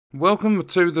Welcome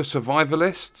to the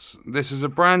Survivalists. This is a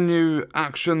brand new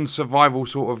action survival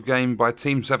sort of game by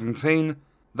Team 17.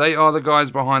 They are the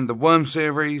guys behind the Worm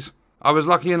series. I was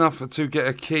lucky enough to get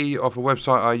a key off a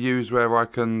website I use where I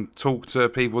can talk to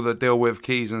people that deal with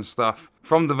keys and stuff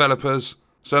from developers.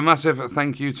 So a massive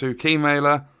thank you to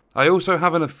Keymailer. I also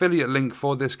have an affiliate link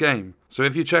for this game. So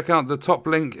if you check out the top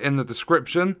link in the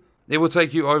description, it will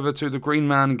take you over to the Green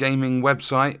Man Gaming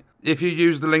website. If you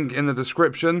use the link in the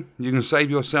description, you can save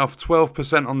yourself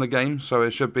 12% on the game, so it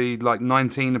should be like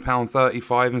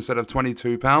 £19.35 instead of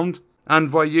 £22. And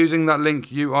by using that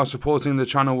link, you are supporting the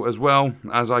channel as well,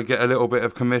 as I get a little bit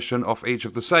of commission off each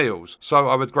of the sales. So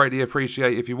I would greatly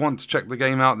appreciate if you want to check the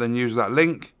game out, then use that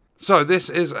link. So this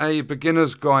is a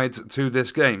beginner's guide to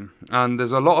this game, and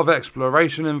there's a lot of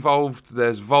exploration involved.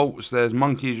 There's vaults, there's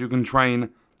monkeys you can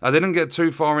train. I didn't get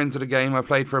too far into the game, I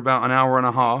played for about an hour and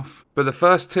a half. But the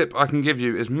first tip I can give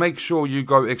you is make sure you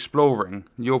go exploring.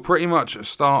 You'll pretty much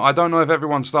start, I don't know if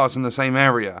everyone starts in the same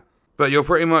area, but you'll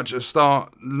pretty much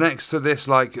start next to this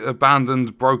like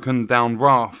abandoned, broken down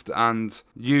raft, and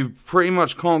you pretty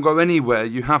much can't go anywhere.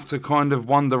 You have to kind of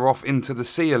wander off into the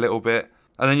sea a little bit,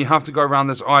 and then you have to go around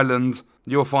this island.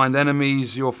 You'll find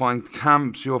enemies, you'll find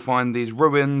camps, you'll find these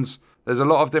ruins. There's a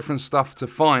lot of different stuff to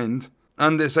find.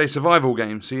 And it's a survival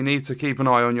game, so you need to keep an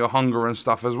eye on your hunger and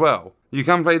stuff as well. You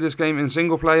can play this game in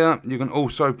single player, you can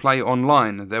also play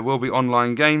online. There will be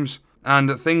online games,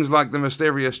 and things like the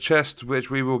mysterious chest,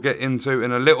 which we will get into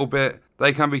in a little bit,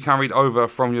 they can be carried over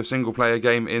from your single player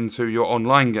game into your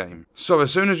online game. So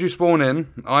as soon as you spawn in,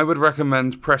 I would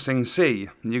recommend pressing C.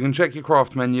 You can check your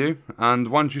craft menu, and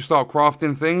once you start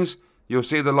crafting things, you'll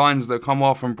see the lines that come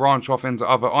off and branch off into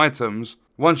other items.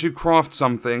 Once you craft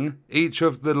something, each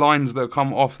of the lines that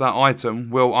come off that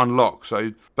item will unlock.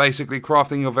 So basically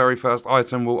crafting your very first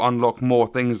item will unlock more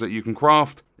things that you can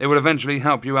craft. It will eventually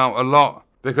help you out a lot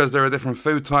because there are different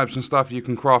food types and stuff you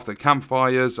can craft at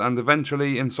campfires, and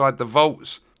eventually inside the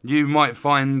vaults you might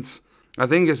find, I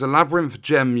think it's a labyrinth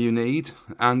gem you need,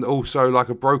 and also like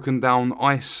a broken down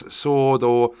ice sword,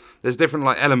 or there's different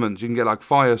like elements. You can get like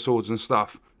fire swords and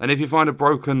stuff. And if you find a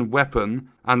broken weapon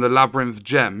and the labyrinth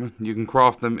gem, you can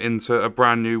craft them into a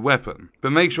brand new weapon.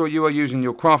 But make sure you are using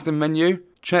your crafting menu.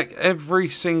 Check every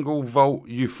single vault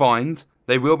you find.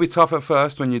 They will be tough at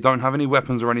first when you don't have any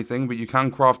weapons or anything, but you can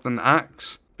craft an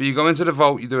axe. But you go into the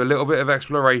vault, you do a little bit of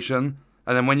exploration,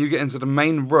 and then when you get into the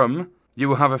main room, you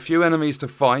will have a few enemies to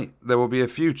fight. There will be a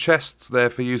few chests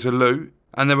there for you to loot,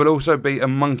 and there will also be a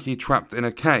monkey trapped in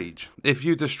a cage. If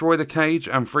you destroy the cage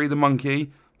and free the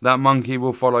monkey, that monkey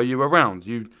will follow you around.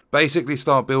 You basically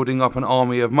start building up an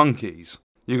army of monkeys.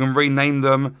 You can rename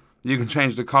them, you can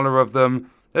change the colour of them.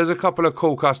 There's a couple of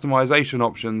cool customization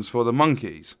options for the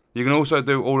monkeys. You can also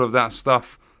do all of that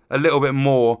stuff a little bit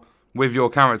more with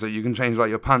your character. You can change like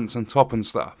your pants and top and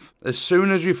stuff. As soon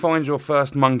as you find your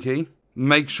first monkey,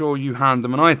 make sure you hand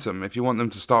them an item. If you want them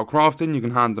to start crafting, you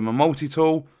can hand them a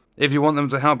multi-tool. If you want them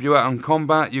to help you out in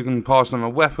combat, you can pass them a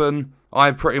weapon.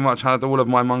 I pretty much had all of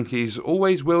my monkeys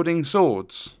always wielding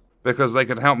swords because they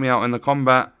could help me out in the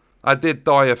combat. I did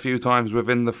die a few times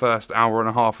within the first hour and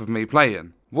a half of me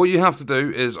playing. What you have to do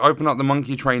is open up the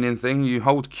monkey training thing, you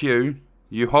hold Q,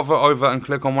 you hover over and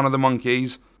click on one of the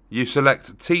monkeys, you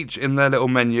select teach in their little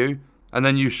menu, and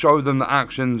then you show them the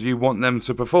actions you want them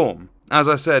to perform. As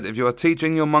I said, if you are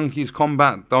teaching your monkeys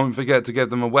combat, don't forget to give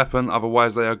them a weapon,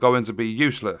 otherwise they are going to be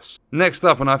useless. Next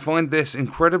up, and I find this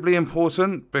incredibly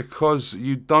important because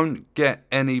you don't get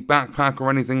any backpack or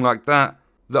anything like that.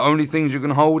 The only things you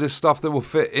can hold is stuff that will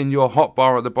fit in your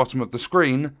hotbar at the bottom of the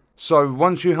screen. So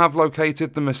once you have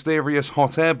located the mysterious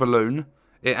hot air balloon,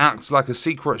 it acts like a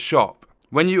secret shop.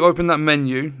 When you open that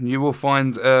menu, you will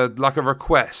find like a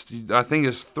request. I think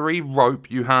it's 3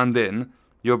 rope you hand in.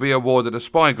 You'll be awarded a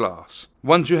spyglass.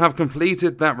 Once you have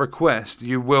completed that request,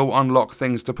 you will unlock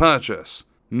things to purchase.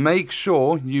 Make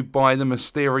sure you buy the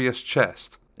mysterious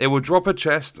chest. It will drop a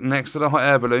chest next to the hot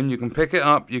air balloon. You can pick it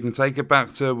up, you can take it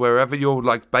back to wherever your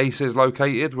like base is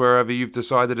located, wherever you've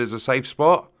decided is a safe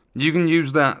spot. You can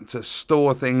use that to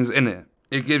store things in it.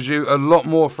 It gives you a lot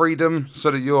more freedom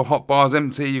so that your hotbar's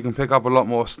empty, you can pick up a lot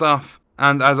more stuff.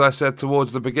 And as I said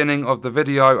towards the beginning of the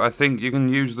video, I think you can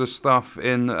use the stuff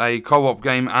in a co-op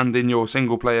game and in your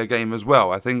single player game as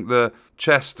well. I think the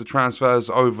chest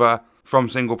transfers over from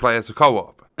single player to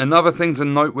co-op. Another thing to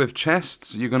note with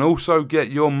chests, you can also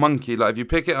get your monkey, like if you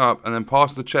pick it up and then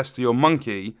pass the chest to your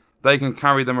monkey, they can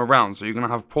carry them around, so you're going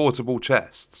to have portable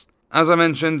chests. As I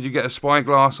mentioned, you get a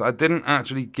spyglass. I didn't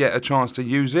actually get a chance to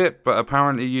use it, but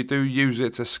apparently you do use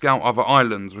it to scout other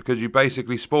islands, because you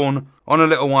basically spawn on a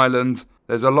little island,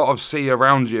 there's a lot of sea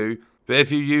around you, But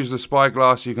if you use the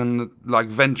spyglass, you can like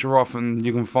venture off and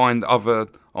you can find other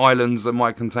islands that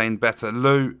might contain better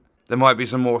loot. There might be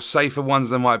some more safer ones,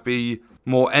 there might be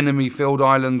more enemy-filled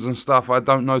islands and stuff. I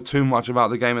don't know too much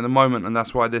about the game at the moment, and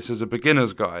that's why this is a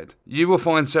beginner's guide. You will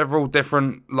find several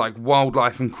different like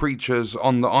wildlife and creatures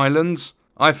on the islands.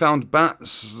 I found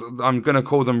bats. I'm going to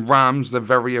call them rams. They're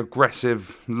very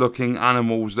aggressive looking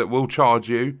animals that will charge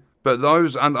you. But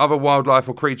those and other wildlife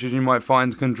or creatures you might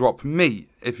find can drop meat.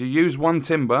 If you use one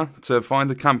timber to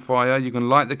find a campfire, you can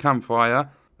light the campfire,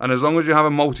 and as long as you have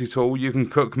a multi-tool, you can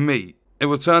cook meat. It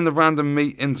will turn the random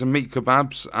meat into meat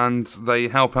kebabs, and they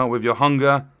help out with your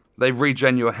hunger. They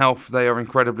regen your health. They are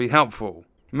incredibly helpful.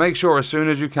 Make sure as soon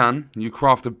as you can, you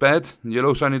craft a bed. You'll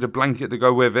also need a blanket to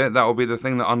go with it. That will be the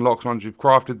thing that unlocks once you've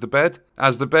crafted the bed.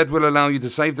 As the bed will allow you to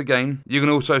save the game, you can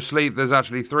also sleep. There's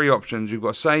actually 3 options. You've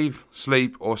got save,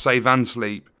 sleep, or save and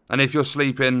sleep. And if you're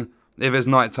sleeping, if it's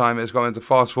nighttime, it's going to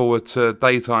fast forward to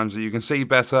daytime so you can see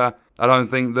better. I don't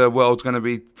think the world's going to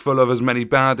be full of as many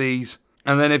baddies.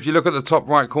 And then if you look at the top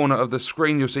right corner of the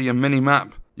screen, you'll see your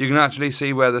mini-map. You can actually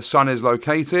see where the sun is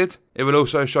located. It will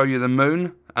also show you the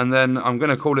moon. And then I'm going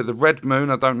to call it the red moon.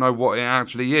 I don't know what it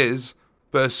actually is.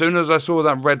 But as soon as I saw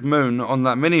that red moon on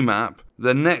that mini-map,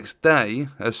 the next day,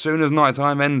 as soon as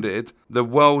nighttime ended, the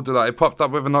world, it popped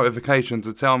up with a notification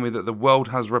to tell me that the world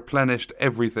has replenished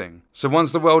everything. So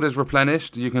once the world is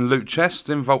replenished, you can loot chests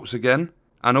in vaults again.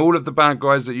 And all of the bad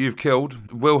guys that you've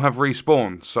killed will have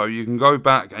respawned. So you can go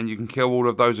back and you can kill all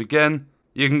of those again.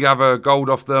 You can gather gold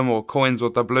off them, or coins, or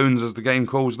doubloons as the game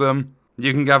calls them.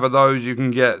 You can gather those, you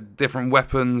can get different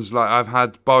weapons, like I've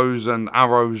had bows and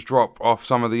arrows drop off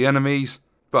some of the enemies.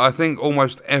 But I think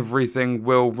almost everything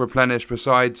will replenish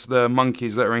besides the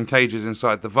monkeys that are in cages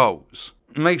inside the vaults.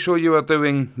 Make sure you are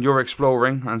doing your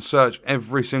exploring and search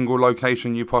every single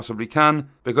location you possibly can,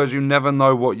 because you never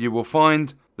know what you will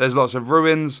find. There's lots of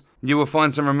ruins. You will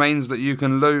find some remains that you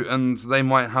can loot, and they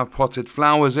might have potted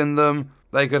flowers in them.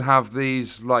 They could have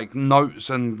these like notes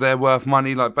and they're worth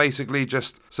money, like basically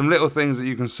just some little things that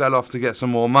you can sell off to get some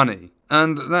more money.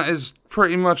 And that is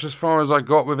pretty much as far as I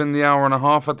got within the hour and a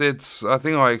half I did. I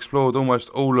think I explored almost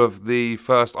all of the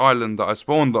first island that I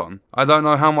spawned on. I don't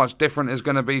know how much different it's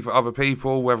going to be for other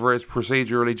people, whether it's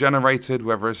procedurally generated,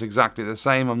 whether it's exactly the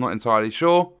same, I'm not entirely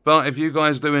sure. But if you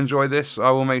guys do enjoy this,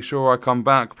 I will make sure I come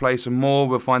back, play some more,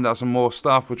 we'll find out some more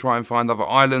stuff, we'll try and find other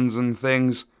islands and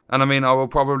things. And I mean, I will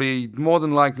probably more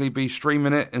than likely be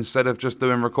streaming it instead of just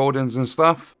doing recordings and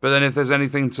stuff. But then if there's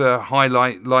anything to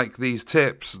highlight like these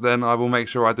tips, then I will make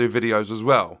sure I do videos as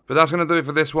well. But that's going to do it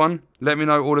for this one. Let me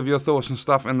know all of your thoughts and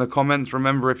stuff in the comments.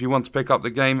 Remember, if you want to pick up the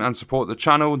game and support the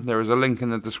channel, there is a link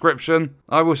in the description.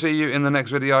 I will see you in the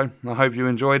next video. I hope you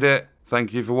enjoyed it.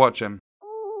 Thank you for watching.